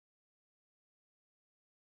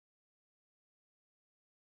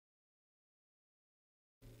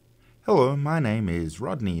Hello, my name is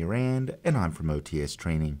Rodney Rand and I'm from OTS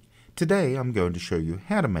Training. Today I'm going to show you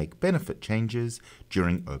how to make benefit changes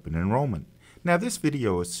during Open Enrollment. Now this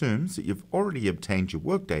video assumes that you've already obtained your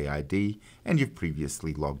Workday ID and you've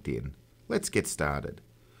previously logged in. Let's get started.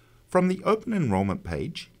 From the Open Enrollment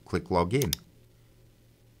page, click Login.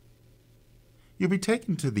 You'll be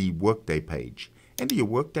taken to the Workday page. Enter your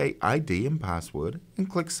Workday ID and password and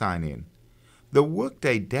click Sign In. The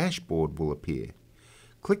Workday dashboard will appear.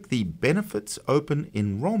 Click the Benefits Open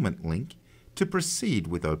Enrollment link to proceed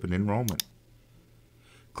with Open Enrollment.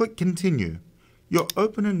 Click Continue. Your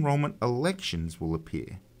Open Enrollment elections will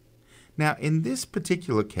appear. Now in this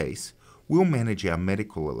particular case, we'll manage our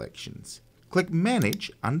medical elections. Click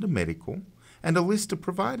Manage under Medical and a list of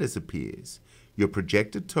providers appears. Your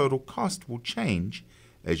projected total cost will change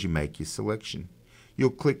as you make your selection.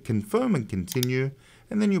 You'll click Confirm and Continue,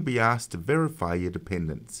 and then you'll be asked to verify your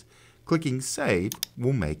dependents. Clicking Save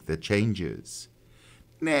will make the changes.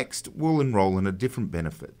 Next, we'll enroll in a different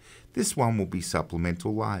benefit. This one will be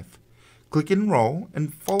Supplemental Life. Click Enroll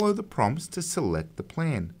and follow the prompts to select the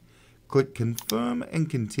plan. Click Confirm and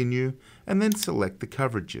Continue, and then select the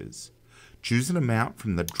coverages. Choose an amount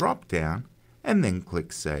from the drop-down, and then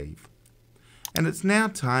click Save. And it's now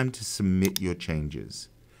time to submit your changes.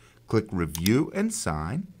 Click Review and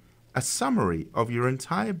Sign. A summary of your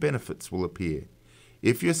entire benefits will appear.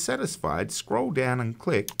 If you're satisfied, scroll down and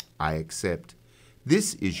click I accept.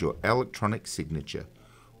 This is your electronic signature.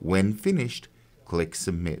 When finished, click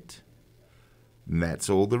Submit. And that's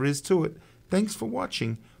all there is to it. Thanks for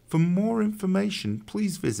watching. For more information,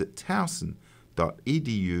 please visit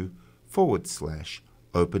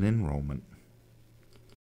towson.edu/open enrollment.